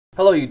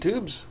Hello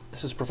YouTubes,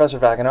 this is Professor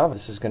Vaganov.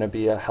 This is going to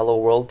be a Hello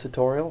World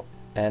tutorial,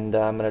 and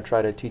I'm going to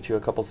try to teach you a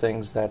couple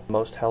things that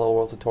most Hello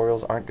World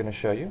tutorials aren't going to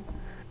show you.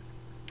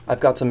 I've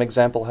got some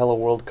example Hello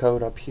World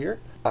code up here.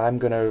 I'm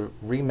going to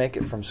remake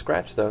it from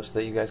scratch though, so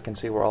that you guys can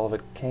see where all of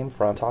it came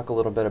from. Talk a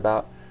little bit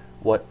about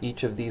what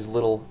each of these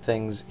little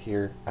things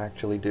here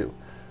actually do.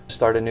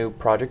 Start a new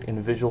project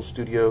in Visual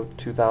Studio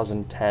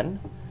 2010.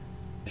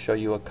 Show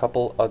you a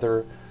couple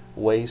other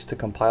ways to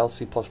compile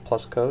C++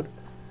 code.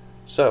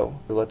 So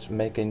let's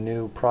make a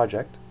new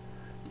project.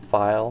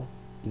 File,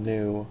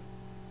 new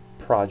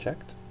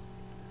project.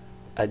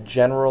 A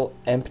general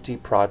empty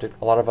project.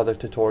 A lot of other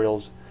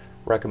tutorials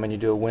recommend you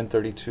do a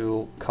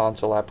Win32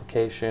 console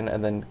application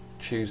and then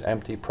choose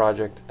empty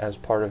project as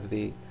part of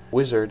the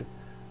wizard.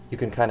 You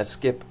can kind of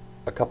skip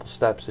a couple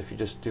steps if you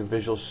just do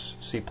Visual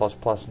C++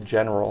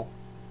 general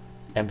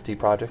empty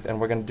project, and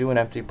we're going to do an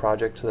empty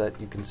project so that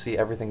you can see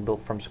everything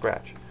built from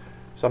scratch.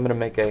 So I'm going to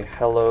make a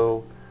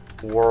hello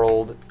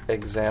world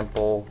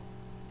example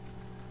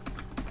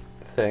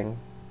thing,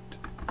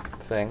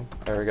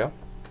 there we go,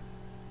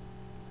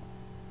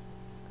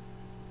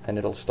 and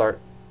it'll start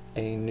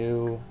a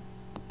new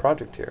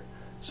project here.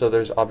 So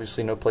there's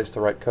obviously no place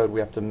to write code. We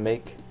have to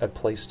make a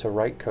place to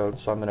write code.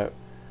 So I'm going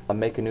to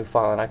make a new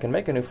file, and I can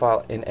make a new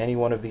file in any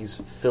one of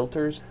these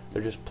filters.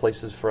 They're just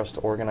places for us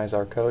to organize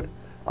our code.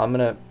 I'm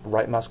going to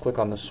right mouse click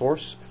on the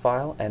source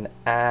file and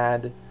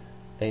add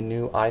a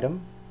new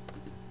item,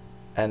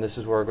 and this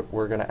is where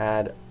we're going to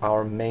add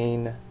our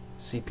main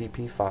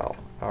CPP file,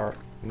 our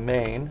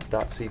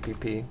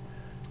main.cpp.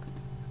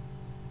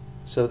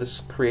 So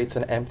this creates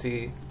an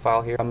empty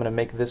file here. I'm going to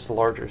make this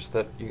larger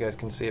so that you guys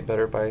can see it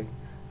better by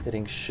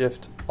hitting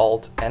Shift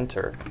Alt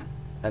Enter,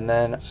 and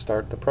then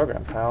start the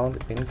program.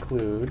 Pound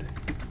include,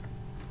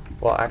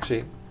 well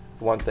actually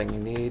one thing, you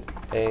need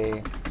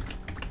a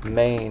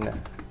main,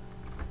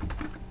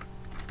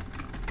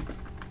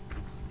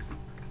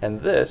 and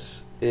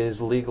this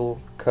is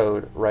legal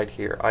code right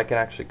here. I can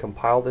actually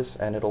compile this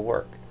and it'll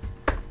work.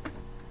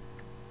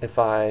 If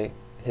I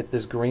hit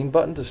this green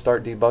button to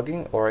start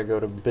debugging, or I go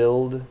to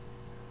build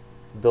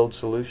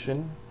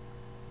solution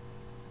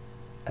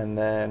and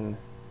then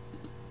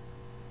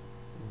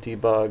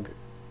debug,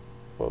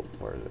 whoa,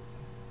 where is it?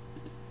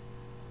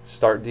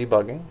 Start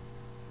debugging,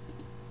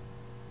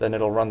 then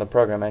it'll run the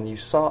program, and you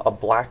saw a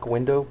black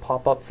window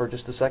pop up for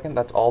just a second.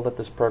 That's all that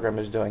this program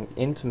is doing.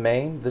 Int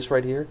main, this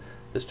right here,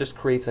 this just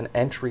creates an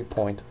entry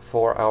point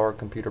for our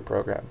computer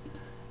program,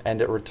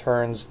 and it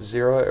returns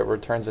 0. It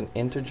returns an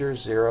integer.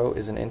 0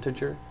 is an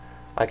integer.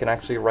 I can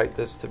actually write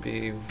this to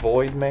be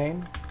void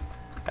main,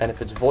 and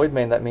if it's void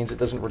main, that means it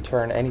doesn't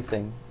return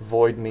anything.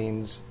 Void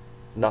means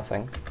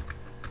nothing.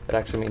 It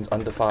actually means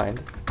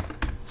undefined.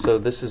 So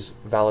this is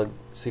valid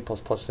C++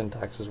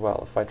 syntax as well.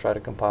 If I try to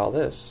compile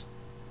this,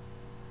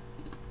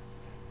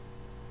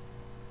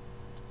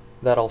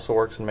 that also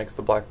works and makes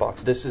the black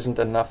box. This isn't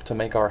enough to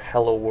make our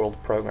Hello World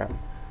program.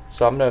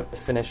 So I'm going to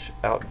finish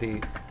out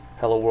the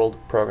Hello World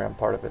program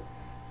part of it.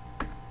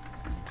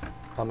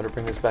 I'm going to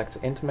bring this back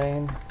to int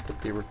main,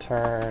 put the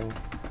return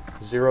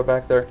 0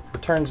 back there.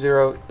 Return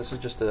 0, this is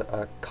just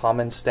a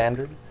common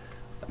standard.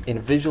 In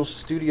Visual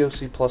Studio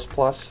C++,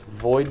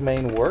 void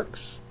main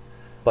works,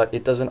 but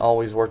it doesn't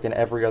always work in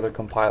every other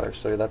compiler,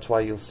 so that's why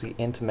you'll see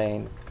int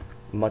main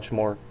much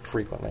more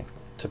frequently.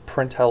 To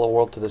print Hello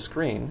World to the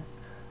screen,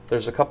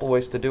 there's a couple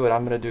ways to do it.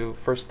 I'm going to do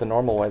first the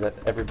normal way that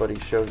everybody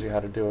shows you how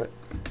to do it,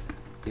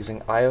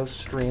 using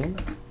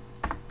IOStream.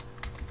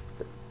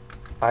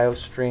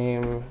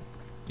 IOStream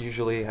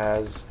usually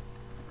has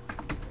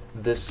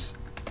this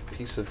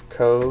piece of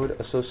code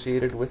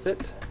associated with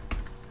it.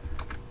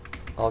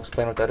 I'll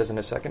explain what that is in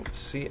a second.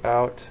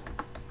 Cout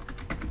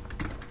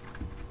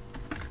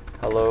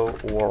hello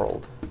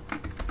world.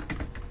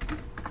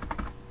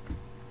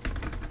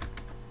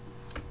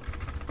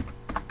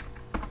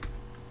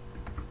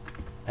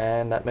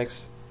 And that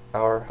makes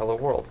our hello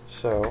world.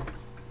 So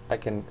I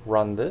can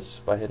run this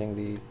by hitting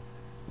the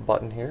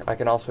button here. I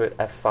can also hit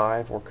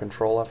F5 or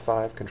Control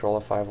F5. Control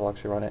F5 will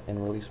actually run it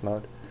in release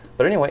mode.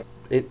 But anyway,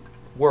 it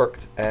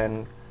worked,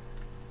 and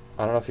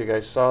I don't know if you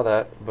guys saw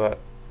that, but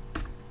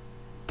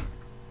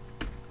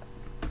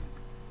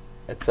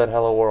it said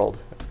hello world.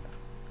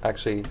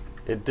 Actually,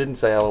 it didn't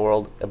say hello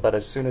world, but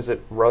as soon as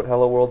it wrote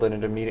hello world, then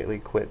it immediately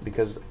quit,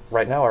 because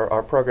right now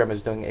our program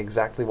is doing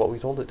exactly what we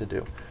told it to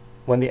do.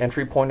 When the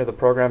entry point of the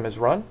program is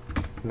run,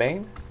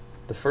 main,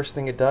 the first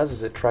thing it does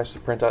is it tries to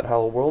print out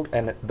hello world,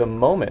 and the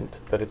moment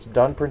that it's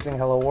done printing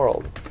hello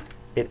world,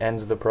 it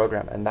ends the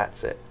program, and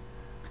that's it.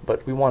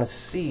 But we want to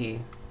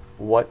see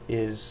what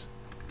is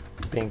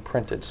being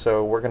printed,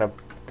 so we're going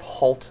to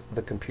halt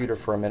the computer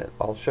for a minute.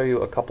 I'll show you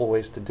a couple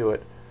ways to do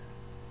it,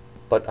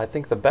 but I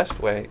think the best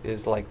way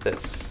is like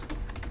this.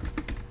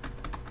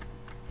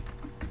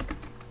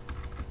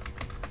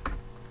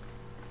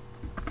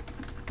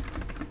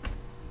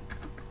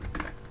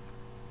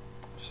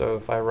 So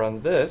if I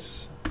run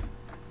this,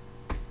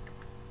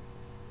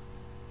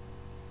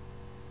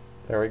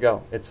 there we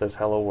go, it says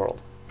hello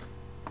world.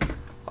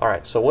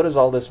 Alright, so what does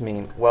all this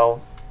mean?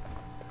 Well,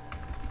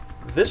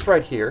 this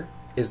right here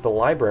is the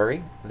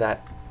library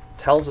that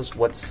tells us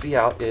what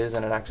cout is,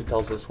 and it actually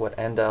tells us what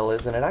endl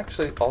is, and it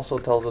actually also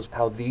tells us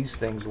how these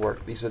things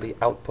work. These are the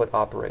output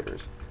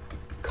operators.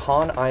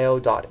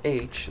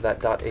 conio.h,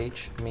 that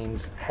 .h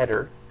means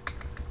header,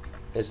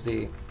 is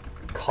the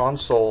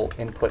console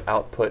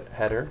input-output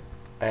header,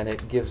 and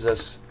it gives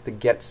us the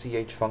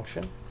getch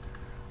function.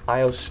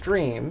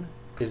 iostream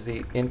is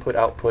the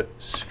input-output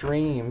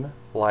stream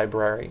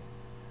library,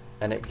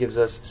 and it gives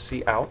us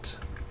cout,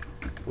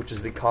 which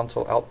is the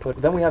console output.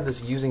 Then we have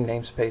this using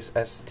namespace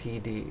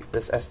std.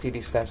 This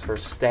std stands for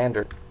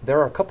standard. There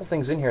are a couple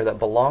things in here that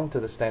belong to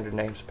the standard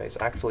namespace.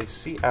 Actually,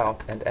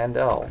 cout and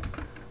endl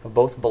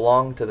both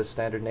belong to the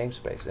standard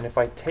namespace. And if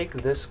I take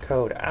this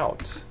code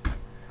out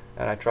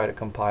and I try to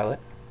compile it,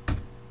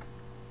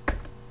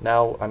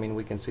 now, I mean,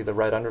 we can see the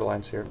red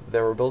underlines here.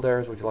 There were build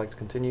errors. Would you like to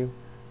continue?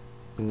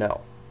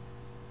 No.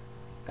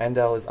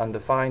 Endl is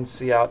undefined.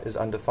 Cout is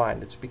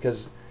undefined. It's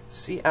because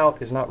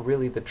cout is not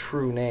really the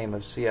true name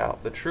of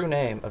cout. The true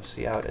name of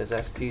cout is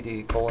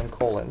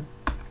std :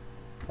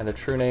 and the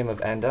true name of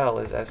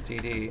endl is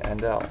std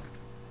endl.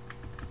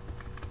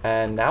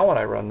 And now when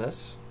I run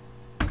this,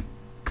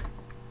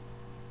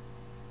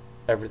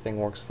 everything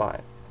works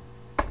fine.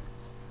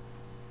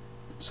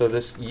 So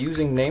this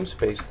using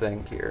namespace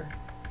thing here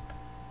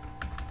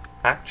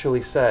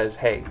actually says,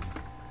 hey,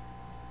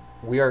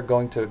 we are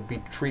going to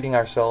be treating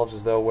ourselves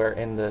as though we're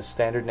in the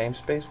standard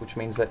namespace, which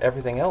means that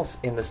everything else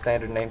in the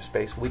standard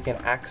namespace we can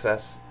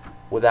access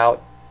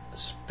without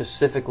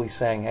specifically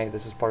saying, hey,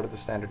 this is part of the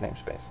standard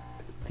namespace.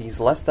 These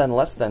less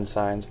than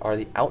signs are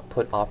the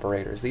output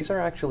operators. These are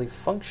actually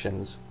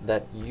functions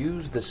that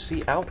use the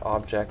cout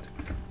object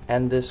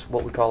and this,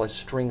 what we call a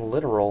string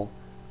literal,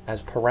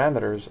 as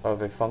parameters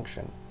of a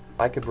function.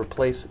 I could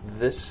replace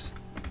this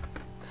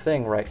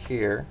thing right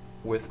here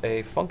with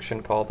a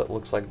function call that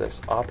looks like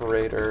this: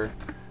 operator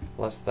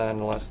less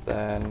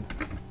than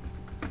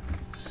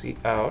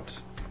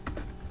cout,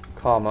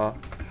 comma,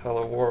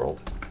 hello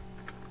world,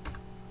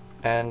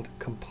 and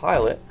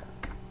compile it,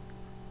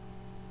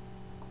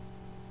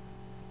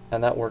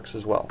 and that works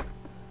as well.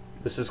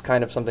 This is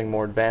kind of something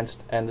more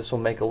advanced, and this will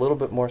make a little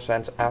bit more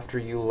sense after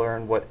you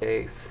learn what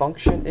a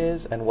function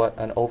is and what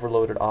an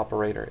overloaded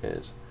operator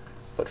is.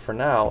 But for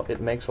now,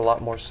 it makes a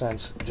lot more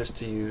sense just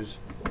to use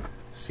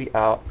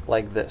cout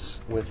like this,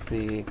 with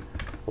the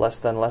less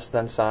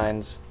than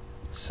signs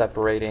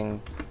separating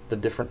the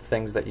different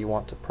things that you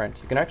want to print.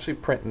 You can actually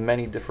print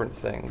many different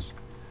things.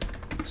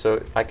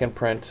 So I can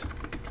print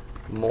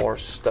more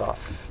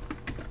stuff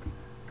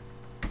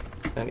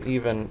and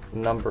even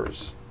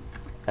numbers.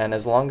 And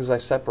as long as I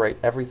separate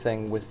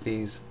everything with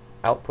these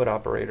output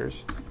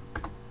operators,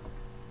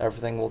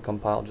 everything will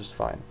compile just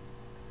fine.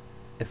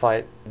 If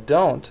I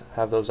don't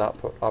have those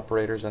output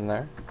operators in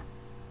there,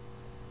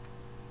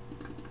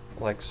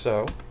 like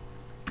so,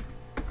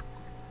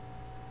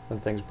 then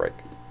things break.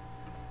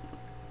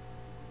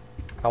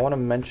 I want to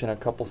mention a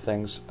couple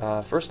things.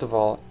 First of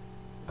all,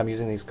 I'm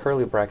using these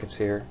curly brackets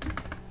here,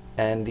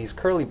 and these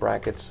curly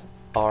brackets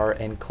are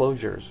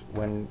enclosures.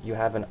 When you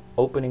have an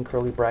opening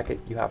curly bracket,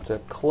 you have to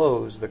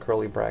close the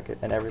curly bracket,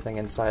 and everything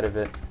inside of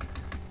it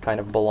kind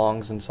of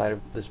belongs inside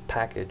of this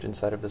package,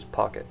 inside of this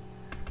pocket.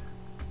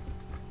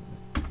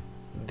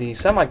 The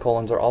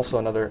semicolons are also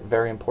another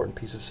very important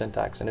piece of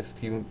syntax, and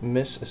if you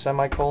miss a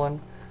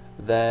semicolon,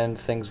 then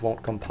things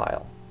won't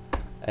compile,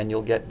 and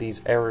you'll get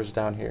these errors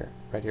down here.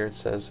 Right here it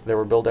says, there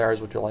were build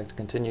errors, would you like to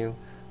continue?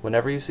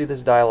 Whenever you see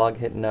this dialog,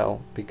 hit no,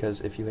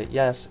 because if you hit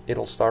yes,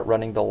 it'll start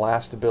running the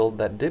last build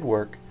that did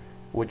work,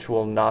 which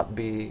will not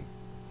be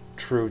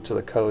true to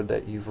the code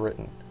that you've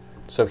written.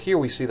 So here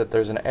we see that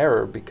there's an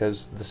error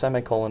because the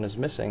semicolon is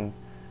missing.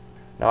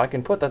 Now I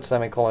can put that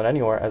semicolon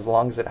anywhere as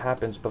long as it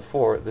happens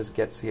before this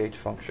getch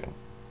function.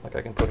 Like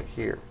I can put it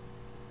here.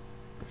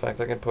 In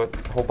fact, I can put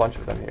a whole bunch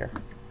of them here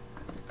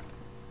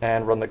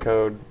and run the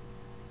code,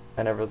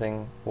 and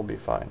everything will be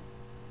fine.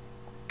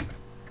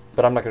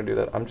 But I'm not going to do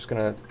that. I'm just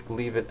going to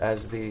leave it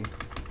as the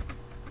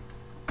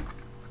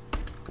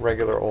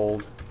regular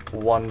old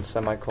one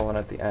semicolon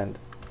at the end.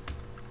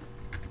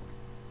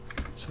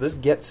 So this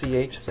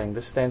getch thing,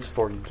 this stands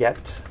for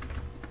get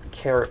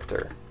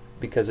character,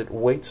 because it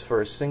waits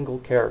for a single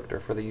character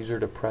for the user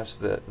to press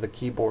the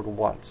keyboard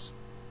once.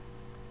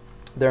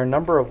 There are a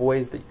number of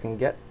ways that you can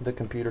get the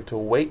computer to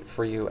wait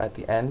for you at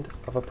the end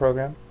of a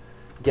program.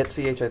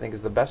 Getch, I think,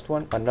 is the best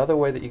one. Another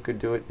way that you could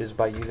do it is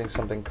by using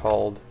something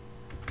called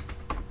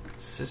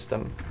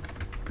system.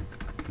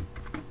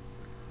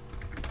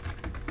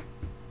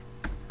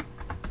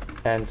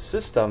 And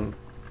system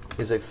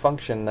is a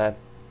function that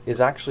is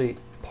actually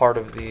part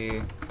of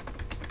the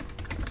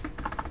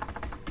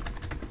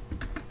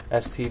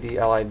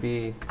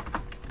stdlib.h,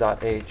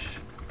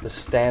 the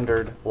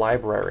standard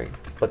library.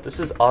 But this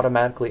is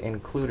automatically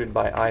included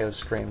by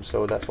iostream,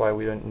 so that's why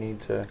we don't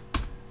need to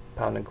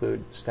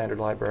 #include standard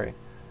library.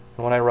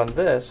 And when I run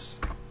this,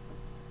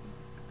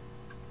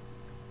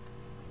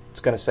 it's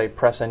going to say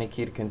press any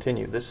key to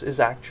continue. This is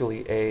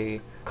actually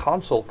a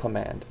console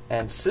command,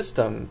 and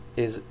system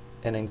is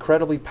an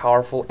incredibly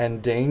powerful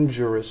and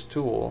dangerous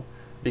tool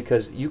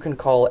because you can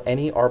call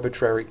any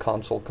arbitrary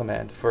console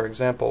command. For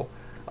example,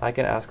 I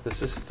can ask the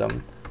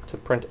system to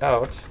print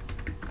out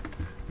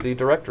the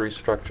directory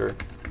structure.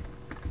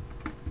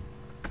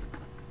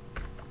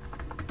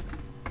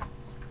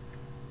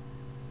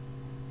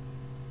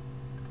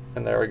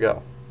 And there we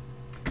go.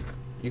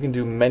 You can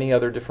do many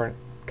other different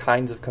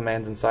kinds of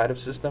commands inside of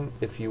system.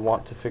 If you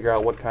want to figure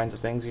out what kinds of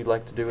things you'd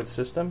like to do with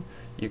system,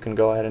 you can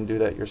go ahead and do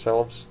that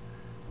yourselves.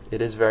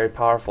 It is very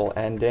powerful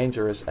and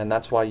dangerous, and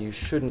that's why you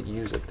shouldn't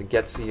use it. The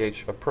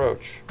getch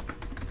approach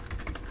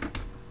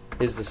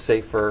is the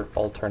safer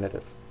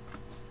alternative.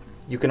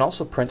 You can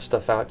also print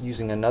stuff out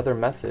using another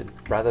method.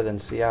 Rather than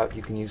cout,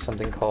 you can use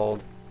something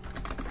called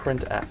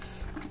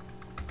printf.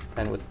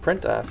 And with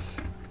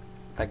printf,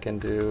 I can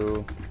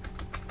do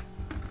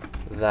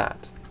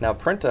that. Now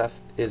printf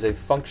is a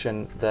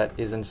function that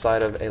is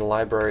inside of a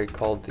library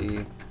called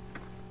the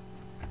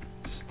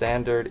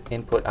standard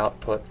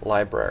input-output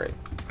library.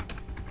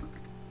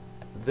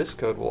 This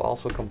code will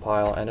also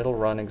compile and it'll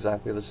run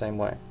exactly the same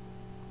way.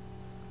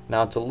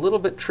 Now it's a little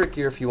bit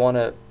trickier if you want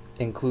to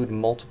include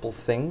multiple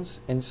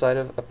things inside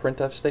of a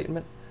printf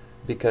statement,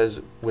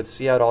 because with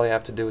cout all you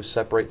have to do is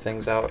separate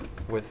things out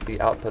with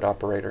the output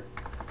operator.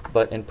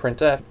 But in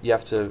printf you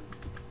have to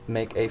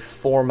make a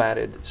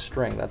formatted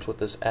string. That's what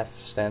this F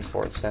stands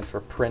for. It stands for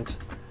print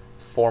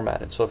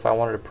formatted. So if I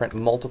wanted to print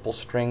multiple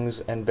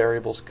strings and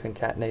variables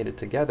concatenated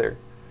together,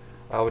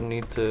 I would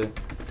need to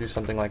do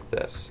something like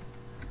this.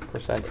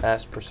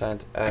 %s,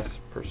 %s,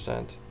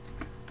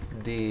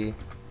 %d,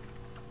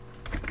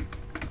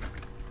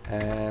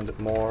 and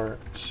more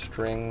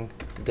string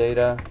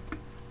data,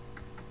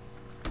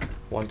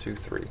 1, 2,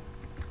 3.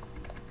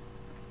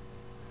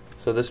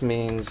 So this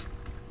means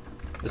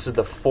this is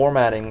the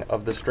formatting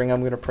of the string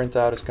I'm going to print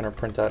out. It's going to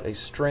print out a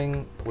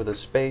string with a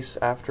space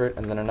after it,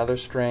 and then another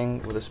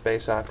string with a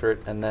space after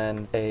it, and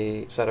then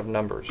a set of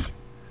numbers.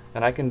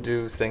 And I can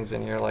do things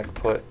in here like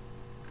put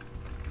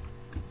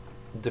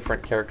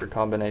different character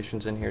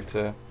combinations in here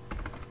to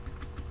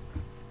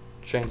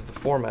change the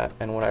format,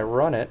 and when I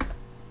run it,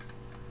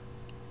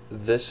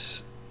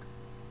 this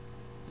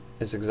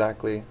is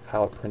exactly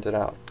how it printed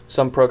out.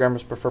 Some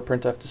programmers prefer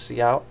printf to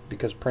cout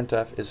because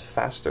printf is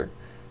faster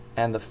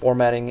and the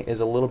formatting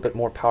is a little bit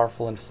more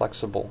powerful and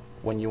flexible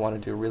when you want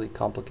to do really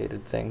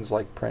complicated things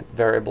like print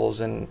variables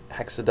in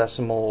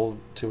hexadecimal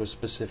to a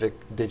specific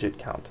digit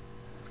count.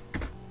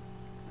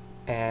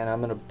 And I'm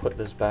going to put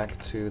this back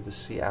to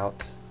the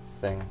cout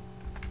thing,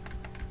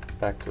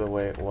 back to the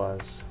way it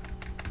was.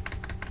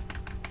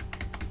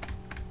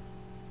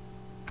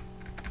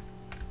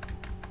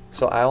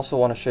 So I also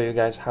want to show you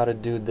guys how to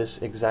do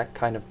this exact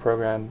kind of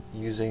program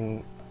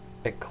using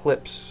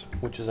Eclipse,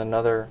 which is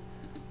another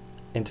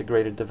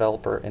integrated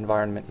developer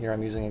environment. Here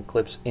I'm using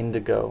Eclipse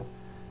Indigo,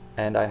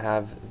 and I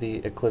have the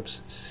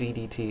Eclipse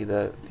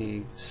CDT,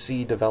 the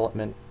C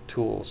development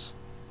tools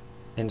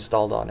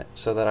installed on it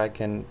so that I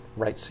can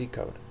write C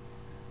code.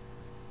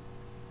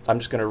 I'm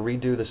just going to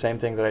redo the same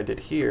thing that I did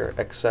here,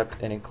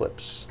 except in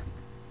Eclipse.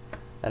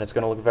 And it's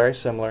going to look very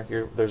similar.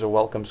 Here there's a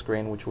welcome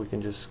screen, which we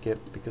can just skip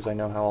because I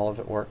know how all of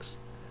it works.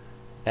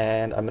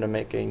 And I'm going to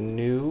make a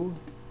new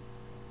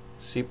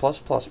C++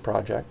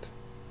 project.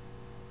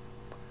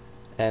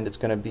 And it's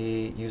going to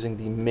be using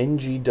the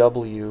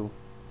MinGW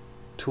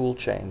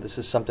toolchain. This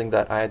is something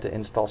that I had to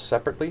install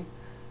separately.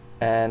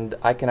 And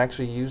I can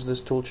actually use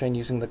this toolchain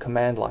using the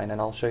command line, and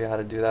I'll show you how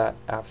to do that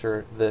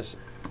after this.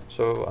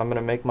 So I'm going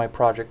to make my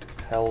project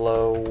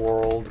Hello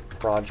World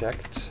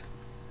Project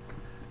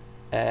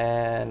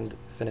and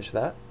finish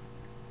that.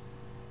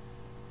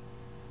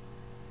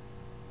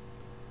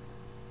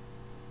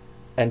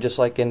 And just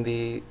like in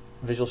the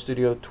Visual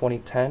Studio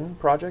 2010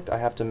 project, I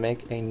have to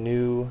make a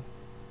new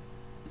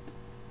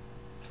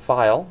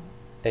file,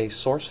 a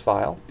source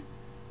file.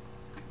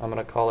 I'm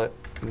going to call it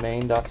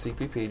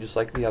main.cpp, just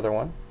like the other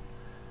one.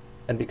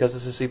 And because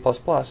this is C++,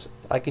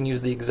 I can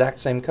use the exact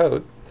same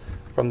code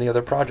from the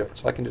other project.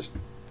 So I can just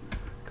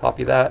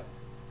copy that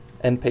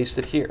and paste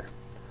it here.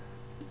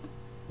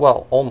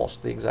 Well,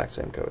 almost the exact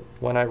same code.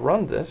 When I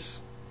run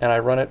this, and I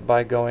run it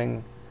by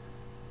going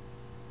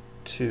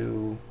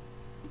to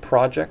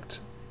project,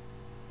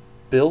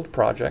 build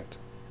project,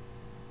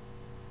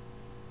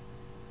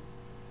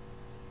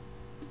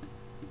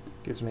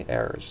 gives me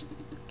errors.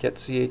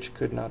 Getch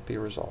could not be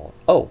resolved.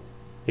 Oh,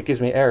 it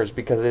gives me errors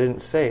because I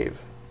didn't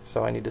save.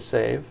 So I need to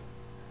save.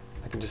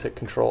 I can just hit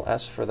Control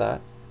S for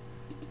that,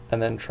 and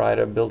then try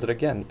to build it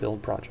again,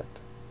 build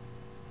project.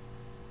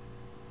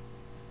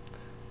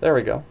 There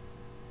we go.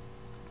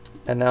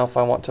 And now if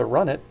I want to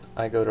run it,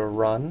 I go to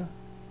run,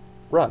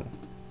 run.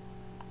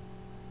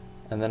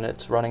 And then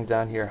it's running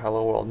down here,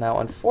 hello world. Now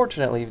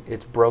unfortunately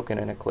it's broken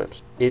in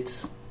Eclipse.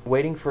 It's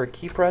waiting for a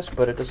key press,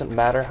 but it doesn't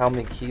matter how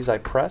many keys I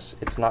press,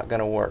 it's not going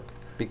to work.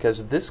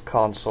 Because this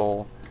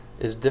console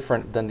is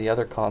different than the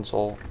other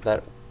console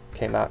that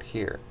came out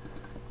here.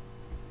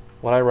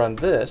 When I run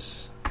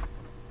this,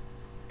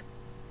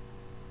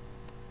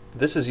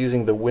 this is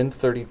using the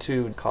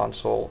Win32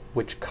 console,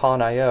 which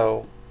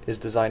Con.io is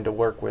designed to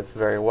work with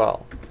very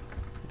well.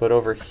 But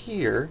over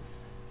here,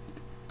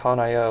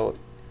 Con.io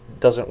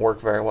doesn't work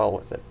very well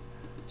with it.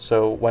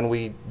 So when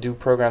we do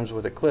programs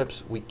with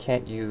Eclipse, we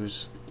can't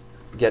use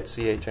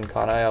getch and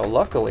conio.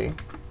 Luckily,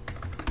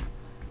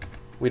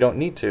 we don't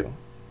need to,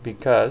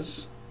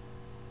 because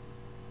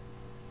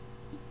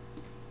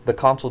the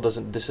console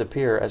doesn't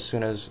disappear as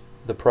soon as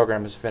the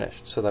program is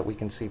finished, so that we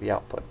can see the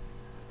output.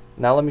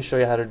 Now let me show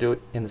you how to do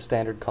it in the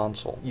standard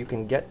console. You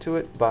can get to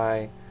it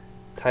by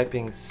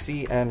typing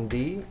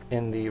cmd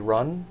in the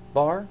run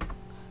bar,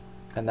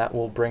 and that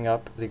will bring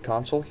up the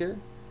console here.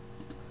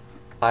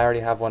 I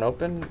already have one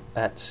open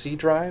at C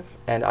drive,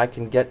 and I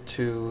can get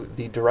to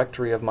the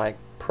directory of my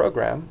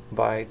program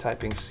by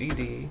typing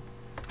cd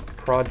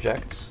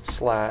projects /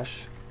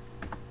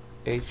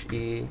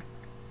 he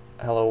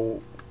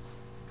hello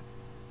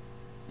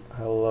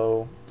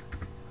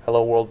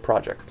world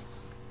project.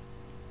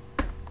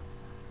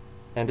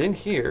 And in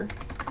here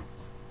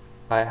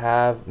I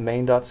have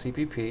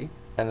main.cpp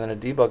and then a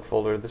debug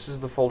folder. This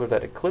is the folder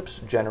that Eclipse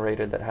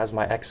generated that has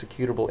my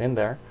executable in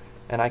there,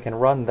 and I can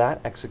run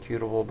that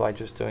executable by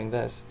just doing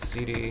this: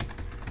 cd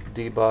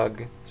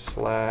debug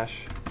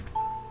 /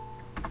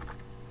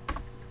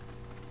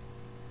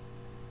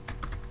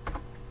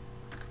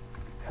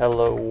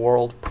 hello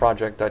world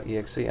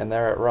project.exe, and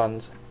there it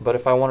runs. But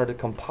if I wanted to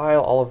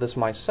compile all of this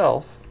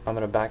myself, I'm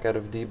going to back out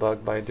of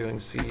debug by doing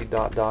cd ...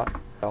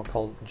 I'll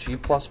call G++.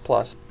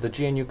 The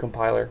GNU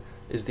compiler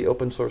is the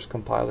open source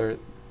compiler,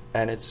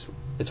 and it's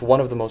one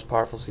of the most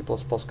powerful C++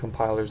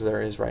 compilers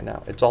there is right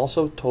now. It's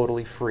also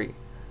totally free,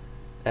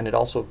 and it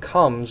also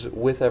comes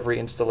with every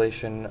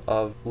installation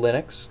of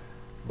Linux.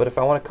 But if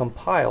I want to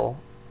compile,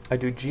 I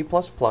do G++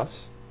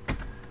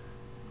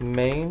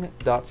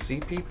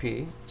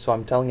 main.cpp, so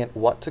I'm telling it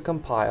what to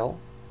compile.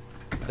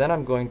 Then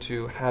I'm going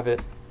to have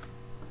it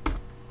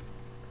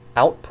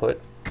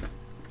output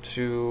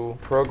to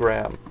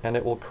program, and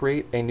it will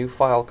create a new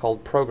file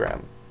called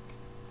program.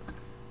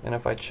 And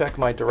if I check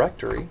my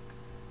directory,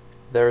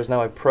 there is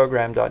now a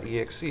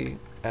program.exe,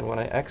 and when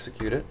I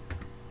execute it,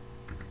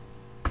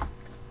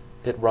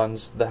 it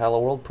runs the Hello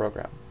World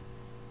program.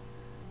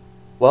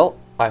 Well,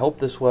 I hope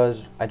this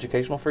was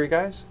educational for you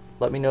guys.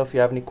 Let me know if you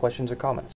have any questions or comments.